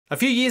A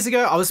few years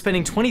ago, I was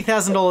spending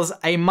 $20,000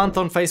 a month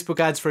on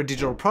Facebook ads for a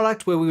digital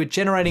product where we were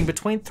generating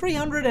between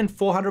 300 and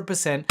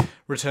 400%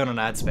 return on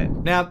ad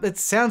spend. Now, it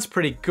sounds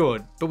pretty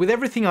good, but with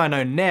everything I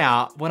know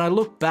now, when I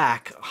look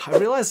back, I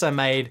realized I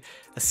made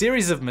a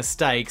series of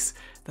mistakes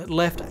that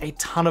left a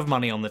ton of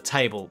money on the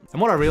table.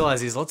 And what I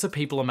realize is lots of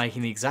people are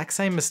making the exact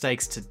same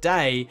mistakes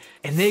today,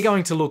 and they're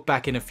going to look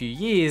back in a few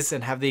years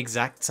and have the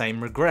exact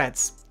same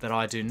regrets that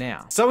I do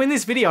now. So in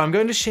this video, I'm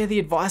going to share the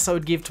advice I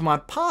would give to my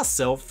past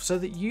self so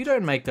that you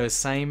don't make those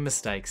same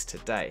mistakes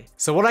today.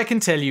 So what I can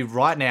tell you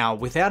right now,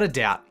 without a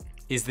doubt,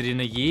 is that in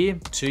a year,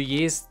 2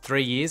 years,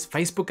 3 years,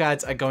 Facebook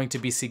ads are going to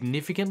be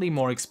significantly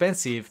more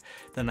expensive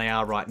than they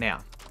are right now.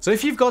 So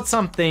if you've got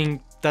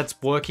something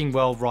that's working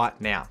well right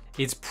now,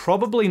 it's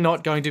probably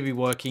not going to be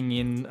working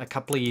in a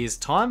couple of years'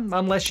 time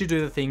unless you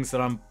do the things that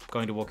I'm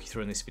going to walk you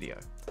through in this video.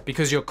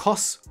 Because your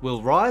costs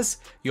will rise,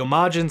 your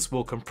margins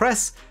will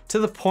compress to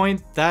the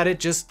point that it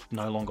just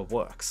no longer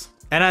works.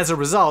 And as a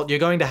result, you're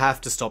going to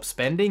have to stop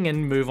spending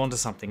and move on to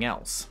something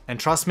else. And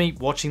trust me,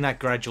 watching that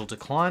gradual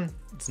decline,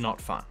 it's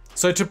not fun.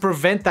 So to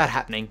prevent that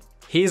happening,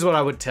 here's what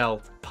I would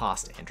tell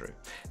past Andrew.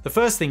 The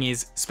first thing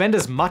is spend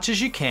as much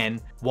as you can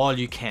while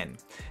you can.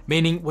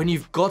 Meaning when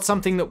you've got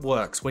something that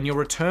works, when your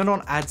return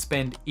on ad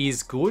spend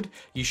is good,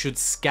 you should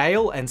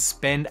scale and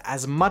spend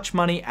as much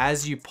money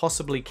as you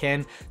possibly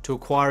can to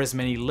acquire as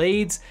many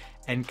leads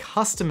and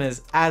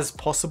customers as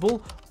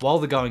possible while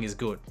the going is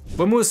good.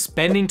 When we were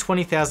spending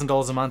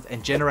 $20,000 a month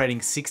and generating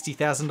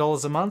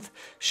 $60,000 a month,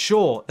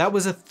 sure, that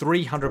was a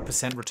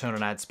 300% return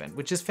on ad spend,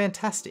 which is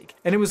fantastic.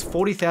 And it was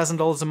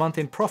 $40,000 a month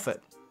in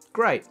profit.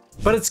 Great.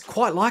 But it's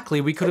quite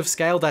likely we could have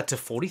scaled that to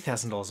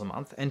 $40,000 a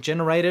month and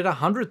generated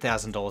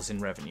 $100,000 in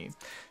revenue.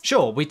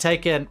 Sure, we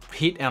take a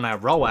hit on our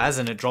ROAS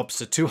and it drops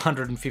to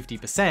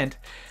 250%,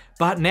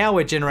 but now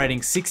we're generating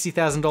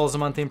 $60,000 a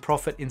month in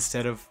profit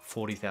instead of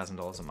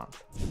 $40,000 a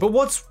month. But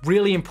what's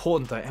really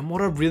important though, and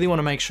what I really want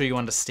to make sure you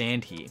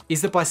understand here,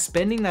 is that by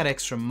spending that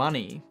extra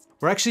money,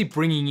 we're actually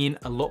bringing in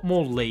a lot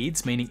more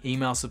leads, meaning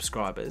email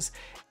subscribers,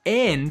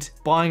 and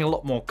buying a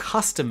lot more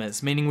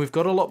customers, meaning we've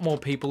got a lot more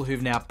people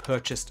who've now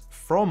purchased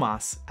from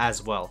us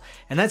as well.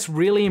 And that's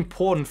really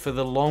important for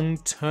the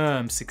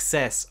long-term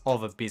success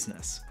of a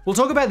business. We'll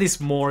talk about this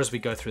more as we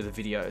go through the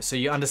video, so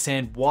you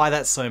understand why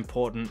that's so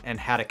important and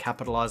how to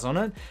capitalize on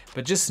it.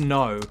 But just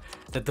know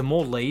that the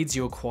more leads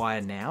you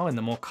acquire now and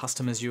the more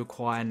customers you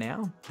acquire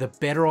now, the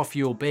better off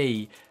you'll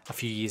be a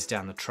few years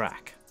down the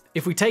track.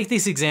 If we take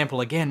this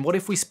example again, what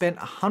if we spent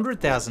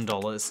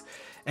 $100,000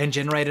 and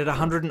generated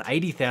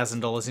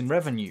 $180,000 in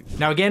revenue?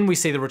 Now again, we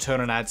see the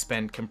return on ad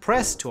spend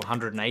compress to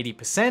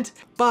 180%,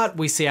 but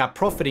we see our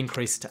profit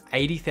increase to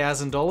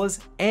 $80,000.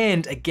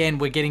 And again,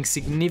 we're getting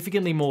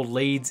significantly more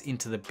leads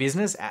into the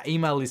business. Our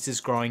email list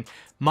is growing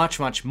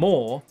much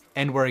more,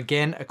 and we're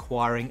again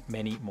acquiring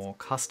many more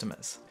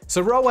customers.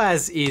 So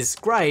ROAS is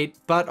great,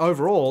 but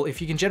overall, if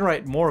you can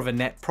generate more of a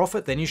net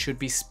profit, then you should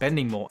be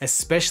spending more,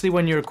 especially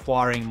when you're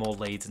acquiring more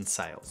leads and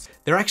sales.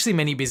 There are actually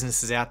many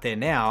businesses out there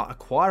now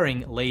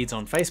acquiring leads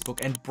on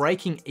Facebook and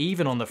breaking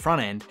even on the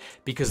front end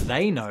because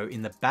they know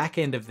in the back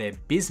end of their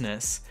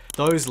business,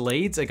 those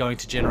leads are going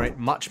to generate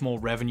much more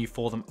revenue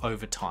for them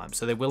over time.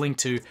 So they're willing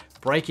to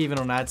break even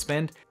on ad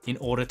spend in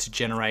order to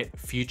generate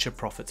future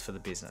profits for the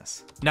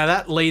business. Now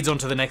that leads on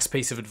to the next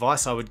piece of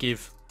advice I would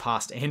give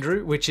past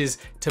Andrew, which is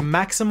to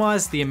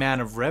maximize the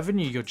amount of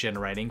revenue you're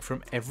generating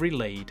from every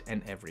lead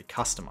and every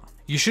customer.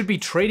 You should be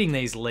treating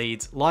these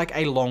leads like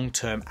a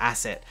long-term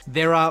asset.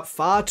 There are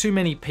far too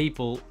many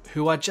people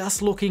who are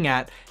just looking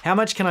at how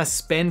much can I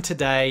spend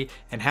today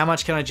and how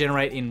much can I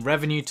generate in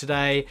revenue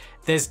today.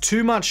 There's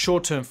too much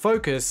short-term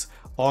focus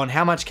on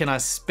how much can I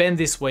spend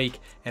this week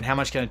and how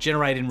much can I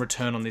generate in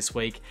return on this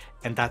week,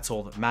 and that's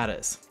all that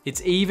matters.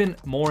 It's even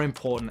more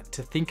important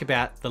to think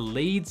about the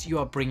leads you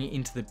are bringing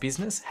into the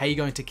business, how you're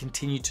going to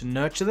continue to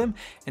nurture them,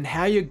 and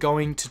how you're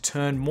going to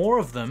turn more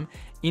of them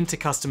into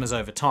customers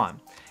over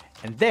time.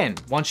 And then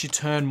once you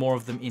turn more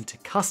of them into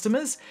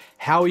customers,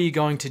 how are you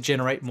going to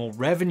generate more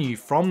revenue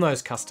from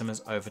those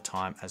customers over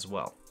time as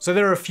well? So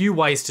there are a few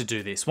ways to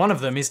do this. One of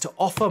them is to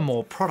offer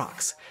more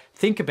products.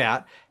 Think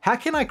about how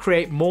can I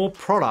create more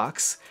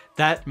products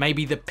that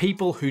maybe the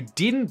people who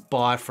didn't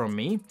buy from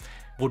me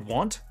would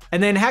want?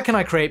 And then how can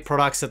I create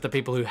products that the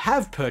people who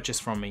have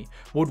purchased from me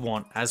would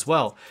want as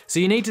well? So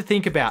you need to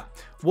think about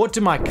what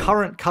do my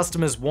current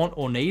customers want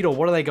or need, or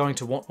what are they going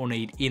to want or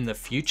need in the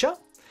future?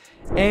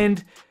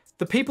 And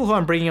the people who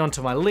I'm bringing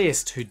onto my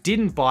list who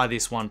didn't buy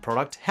this one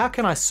product, how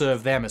can I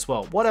serve them as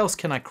well? What else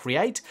can I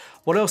create?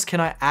 What else can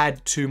I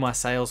add to my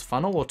sales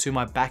funnel or to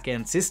my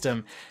back-end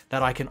system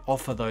that I can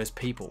offer those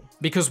people?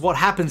 Because what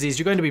happens is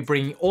you're going to be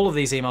bringing all of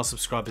these email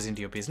subscribers into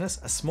your business.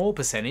 A small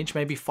percentage,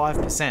 maybe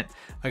 5%,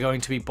 are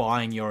going to be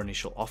buying your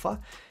initial offer.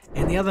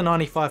 And the other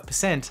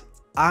 95%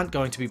 aren't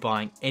going to be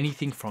buying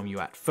anything from you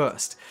at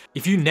first.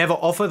 If you never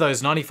offer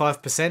those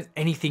 95%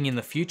 anything in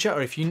the future,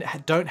 or if you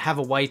don't have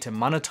a way to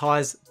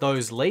monetize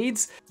those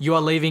leads, you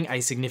are leaving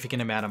a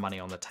significant amount of money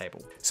on the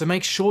table. So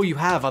make sure you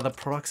have other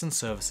products and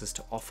services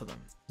to offer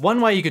them. One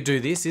way you could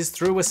do this is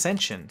through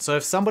Ascension. So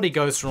if somebody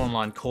goes through an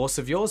online course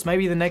of yours,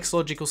 maybe the next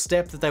logical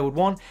step that they would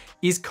want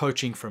is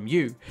coaching from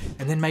you.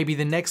 And then maybe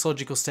the next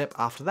logical step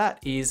after that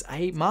is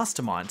a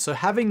mastermind. So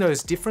having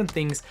those different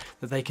things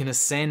that they can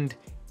ascend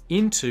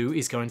into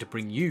is going to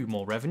bring you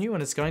more revenue,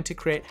 and it's going to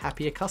create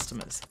happier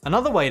customers.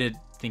 Another way to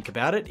think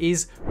about it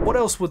is, what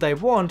else would they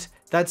want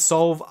that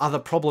solve other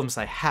problems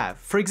they have?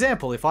 For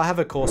example, if I have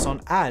a course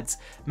on ads,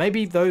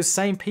 maybe those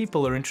same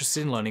people are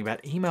interested in learning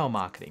about email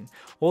marketing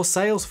or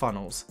sales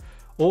funnels,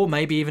 or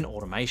maybe even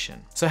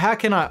automation. So how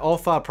can I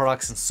offer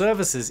products and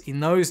services in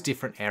those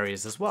different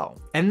areas as well?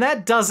 And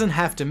that doesn't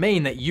have to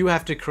mean that you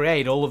have to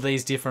create all of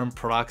these different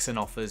products and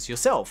offers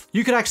yourself.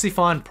 You could actually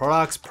find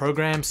products,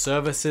 programs,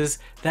 services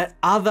that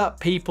other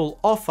people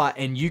offer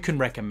and you can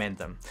recommend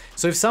them.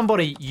 So if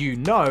somebody you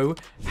know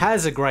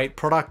has a great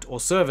product or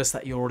service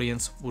that your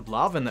audience would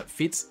love and that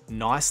fits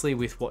nicely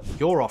with what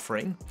you're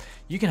offering,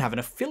 you can have an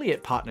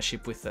affiliate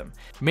partnership with them,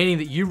 meaning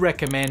that you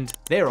recommend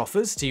their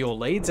offers to your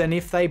leads, and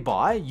if they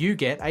buy, you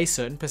get a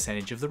certain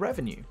percentage of the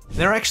revenue.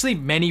 There are actually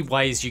many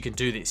ways you can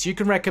do this. You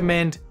can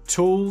recommend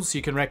tools,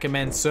 you can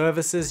recommend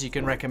services, you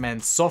can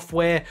recommend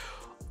software,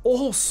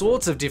 all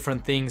sorts of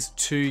different things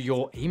to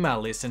your email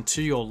list and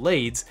to your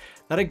leads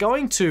that are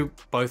going to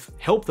both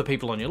help the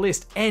people on your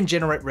list and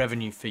generate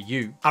revenue for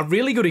you. A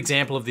really good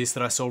example of this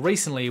that I saw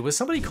recently was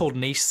somebody called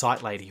Niche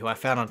Site Lady, who I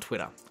found on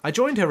Twitter. I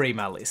joined her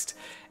email list,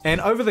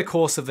 and over the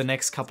course of the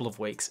next couple of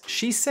weeks,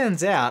 she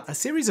sends out a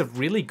series of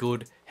really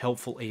good,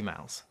 helpful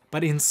emails.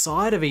 But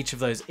inside of each of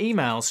those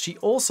emails, she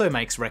also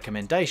makes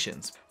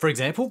recommendations. For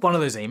example, one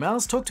of those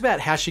emails talked about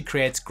how she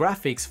creates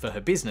graphics for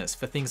her business,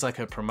 for things like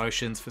her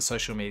promotions, for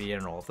social media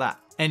and all of that.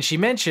 And she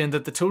mentioned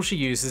that the tool she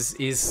uses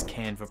is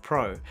Canva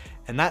Pro.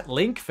 And that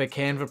link for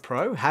Canva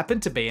Pro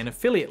happened to be an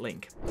affiliate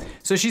link.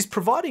 So she's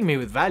providing me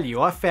with value.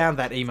 I found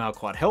that email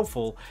quite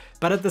helpful,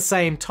 but at the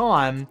same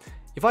time,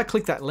 if I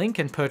click that link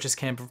and purchase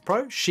Canva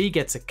Pro, she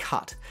gets a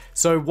cut.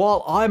 So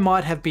while I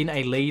might have been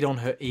a lead on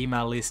her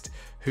email list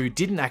who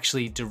didn't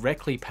actually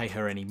directly pay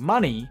her any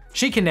money,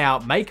 she can now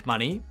make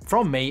money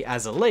from me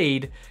as a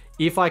lead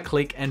if I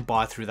click and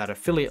buy through that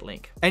affiliate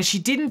link. And she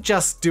didn't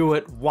just do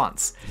it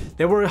once.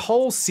 There were a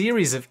whole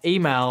series of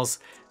emails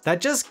that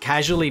just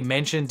casually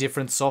mentioned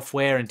different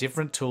software and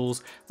different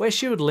tools where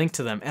she would link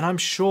to them. And I'm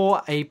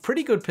sure a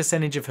pretty good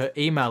percentage of her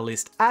email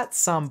list at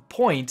some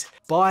point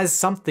buys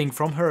something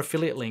from her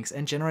affiliate links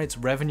and generates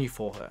revenue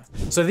for her.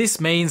 So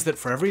this means that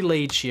for every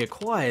lead she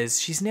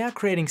acquires, she's now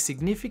creating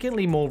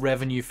significantly more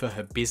revenue for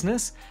her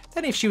business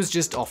than if she was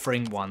just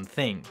offering one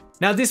thing.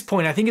 Now at this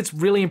point, I think it's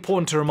really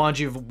important to remind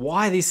you of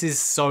why this is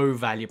so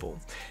valuable.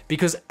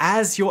 Because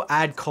as your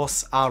ad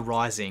costs are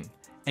rising,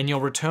 and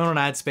your return on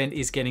ad spend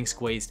is getting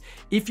squeezed,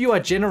 if you are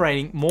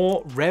generating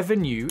more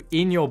revenue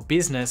in your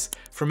business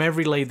from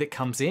every lead that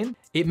comes in,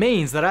 it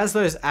means that as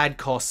those ad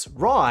costs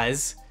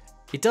rise,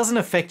 it doesn't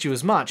affect you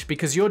as much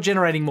because you're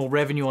generating more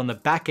revenue on the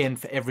back end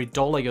for every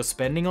dollar you're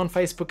spending on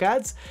Facebook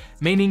ads,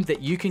 meaning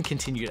that you can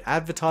continue to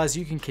advertise,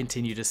 you can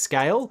continue to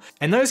scale,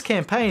 and those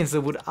campaigns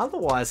that would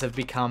otherwise have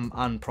become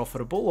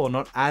unprofitable or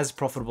not as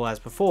profitable as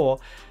before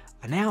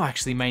are now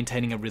actually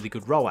maintaining a really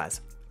good ROAS,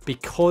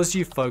 because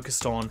you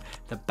focused on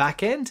the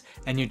back end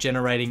and you're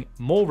generating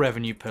more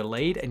revenue per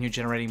lead and you're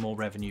generating more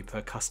revenue per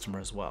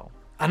customer as well.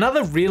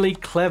 Another really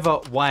clever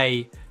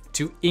way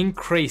to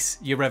increase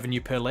your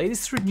revenue per lead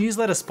is through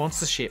newsletter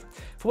sponsorship.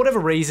 For whatever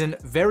reason,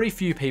 very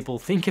few people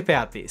think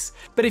about this.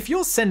 But if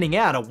you're sending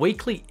out a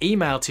weekly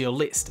email to your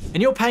list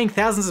and you're paying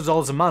thousands of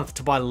dollars a month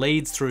to buy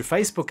leads through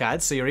Facebook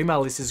ads, so your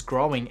email list is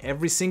growing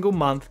every single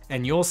month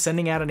and you're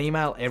sending out an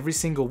email every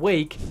single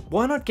week,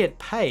 why not get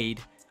paid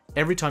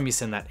every time you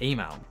send that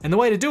email? And the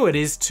way to do it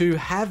is to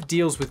have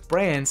deals with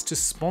brands to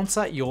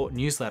sponsor your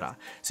newsletter.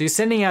 So you're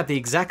sending out the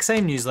exact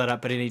same newsletter,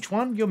 but in each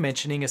one you're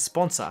mentioning a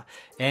sponsor.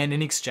 And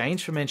in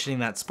exchange for mentioning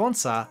that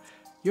sponsor,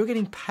 you're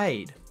getting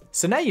paid.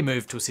 So now you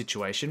move to a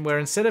situation where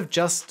instead of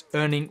just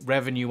earning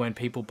revenue when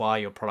people buy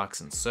your products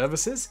and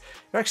services,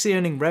 you're actually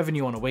earning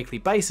revenue on a weekly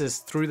basis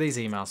through these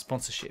email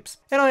sponsorships.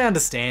 And I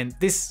understand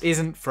this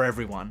isn't for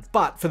everyone,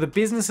 but for the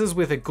businesses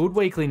with a good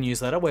weekly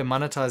newsletter where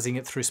monetizing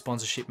it through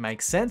sponsorship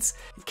makes sense,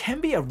 it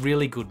can be a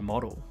really good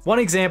model. One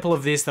example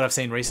of this that I've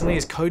seen recently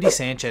is Cody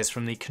Sanchez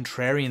from the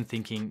Contrarian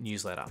Thinking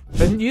newsletter.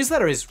 Her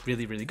newsletter is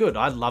really, really good.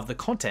 I love the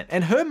content,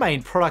 and her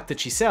main product that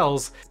she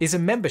sells is a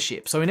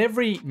membership. So in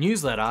every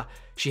newsletter,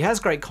 she has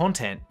great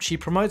content, she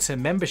promotes her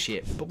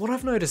membership, but what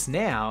I've noticed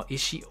now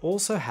is she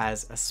also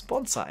has a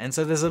sponsor. And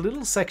so there's a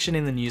little section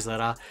in the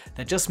newsletter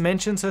that just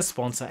mentions her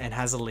sponsor and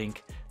has a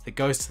link that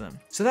goes to them.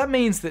 So that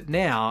means that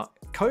now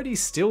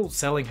Cody's still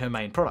selling her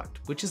main product,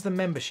 which is the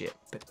membership.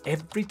 But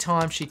every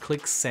time she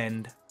clicks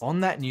send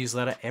on that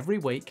newsletter every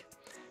week,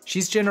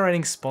 she's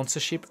generating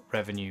sponsorship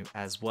revenue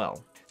as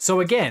well.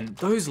 So again,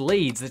 those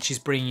leads that she's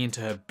bringing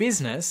into her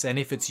business, and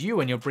if it's you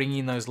and you're bringing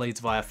in those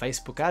leads via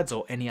Facebook ads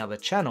or any other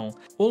channel,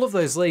 all of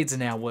those leads are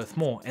now worth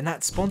more. And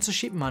that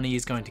sponsorship money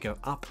is going to go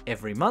up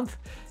every month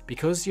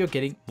because you're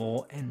getting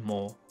more and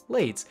more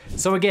leads.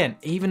 So again,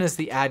 even as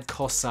the ad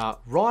costs are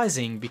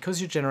rising,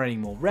 because you're generating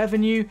more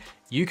revenue,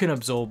 you can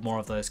absorb more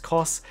of those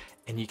costs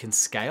and you can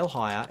scale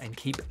higher and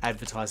keep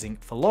advertising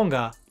for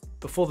longer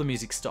before the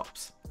music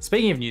stops.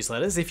 Speaking of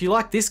newsletters, if you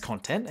like this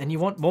content and you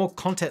want more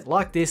content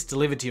like this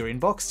delivered to your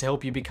inbox to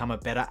help you become a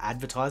better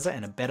advertiser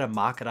and a better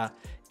marketer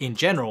in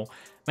general,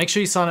 make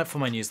sure you sign up for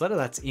my newsletter.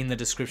 That's in the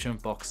description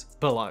box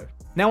below.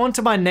 Now on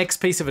to my next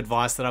piece of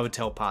advice that I would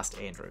tell past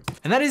Andrew,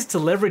 and that is to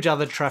leverage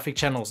other traffic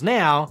channels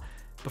now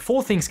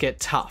before things get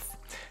tough.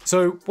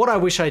 So what I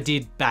wish I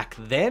did back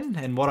then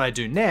and what I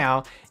do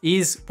now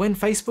is when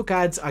Facebook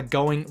ads are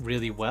going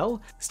really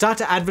well, start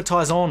to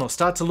advertise on or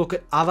start to look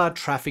at other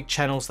traffic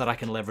channels that I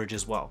can leverage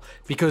as well.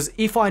 Because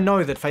if I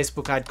know that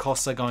Facebook ad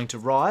costs are going to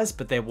rise,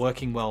 but they're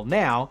working well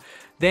now,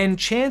 then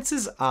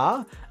chances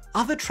are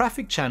other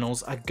traffic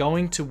channels are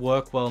going to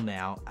work well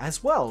now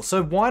as well.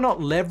 So why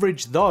not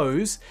leverage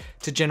those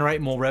to generate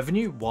more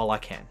revenue while I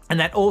can? And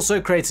that also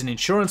creates an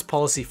insurance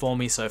policy for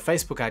me. So if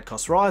Facebook ad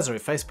costs rise or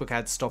if Facebook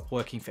ads stop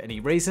working for any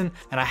reason,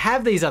 and I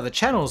have these other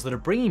channels that are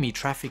bringing me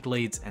traffic,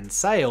 leads, and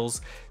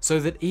sales,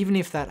 so that even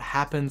if that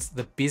happens,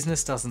 the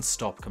business doesn't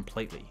stop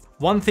completely.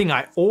 One thing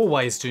I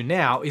always do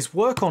now is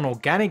work on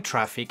organic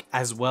traffic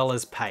as well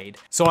as paid.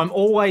 So I'm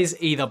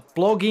always either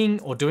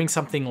blogging or doing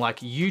something like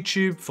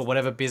YouTube for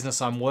whatever business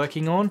I'm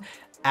working on,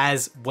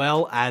 as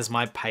well as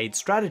my paid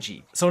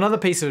strategy. So another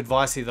piece of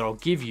advice here that I'll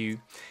give you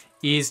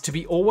is to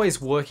be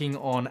always working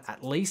on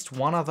at least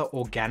one other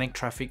organic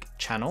traffic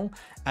channel,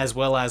 as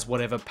well as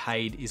whatever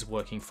paid is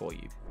working for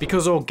you.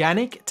 Because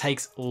organic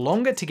takes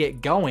longer to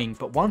get going,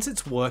 but once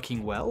it's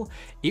working well,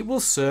 it will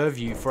serve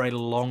you for a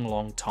long,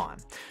 long time.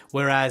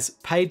 Whereas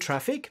paid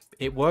traffic,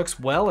 it works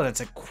well and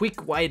it's a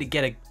quick way to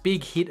get a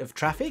big hit of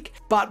traffic,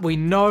 but we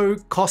know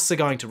costs are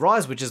going to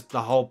rise, which is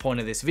the whole point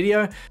of this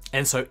video.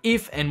 And so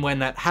if and when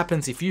that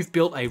happens, if you've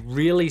built a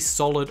really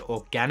solid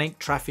organic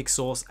traffic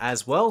source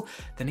as well,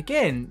 then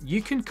again,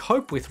 you can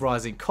cope with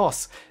rising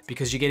costs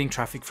because you're getting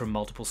traffic from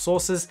multiple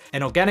sources,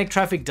 and organic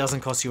traffic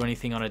doesn't cost you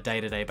anything on a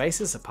day-to-day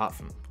basis, apart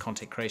from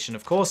content creation,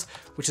 of course,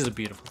 which is a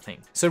beautiful thing.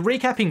 So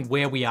recapping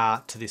where we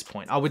are to this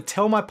point, I would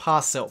tell my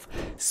past self,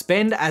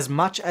 spend as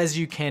much as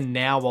you can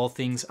now while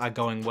things are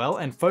going well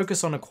and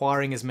focus on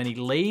acquiring as many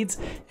leads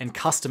and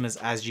customers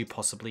as you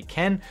possibly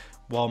can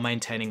while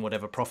maintaining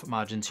whatever profit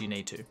margins you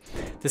need to.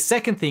 The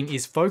second thing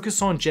is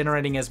focus on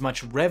generating as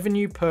much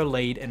revenue per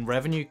lead and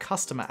revenue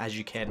customer as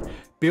you can.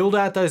 Build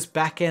out those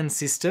back-end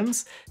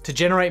systems to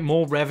generate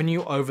more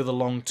revenue over the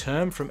long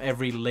term from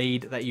every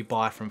lead that you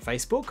buy from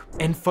Facebook,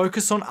 and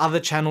focus on other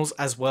channels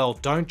as well.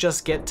 Don't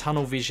just get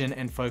tunnel vision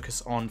and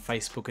focus on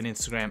Facebook and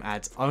Instagram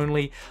ads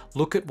only.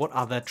 Look at what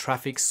other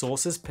traffic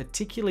sources,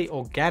 particularly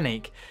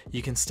organic,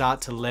 you can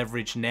start to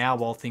leverage now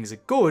while things are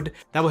good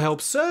that will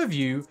help serve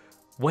you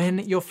when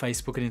your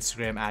Facebook and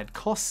Instagram ad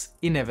costs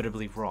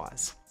inevitably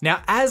rise.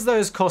 Now, as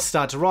those costs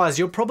start to rise,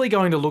 you're probably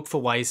going to look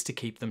for ways to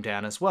keep them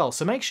down as well.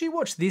 So make sure you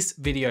watch this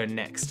video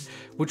next,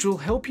 which will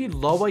help you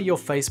lower your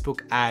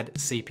Facebook ad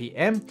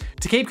CPM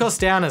to keep costs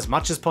down as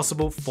much as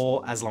possible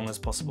for as long as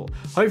possible.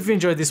 Hope you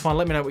enjoyed this one.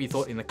 Let me know what you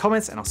thought in the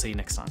comments, and I'll see you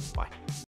next time. Bye.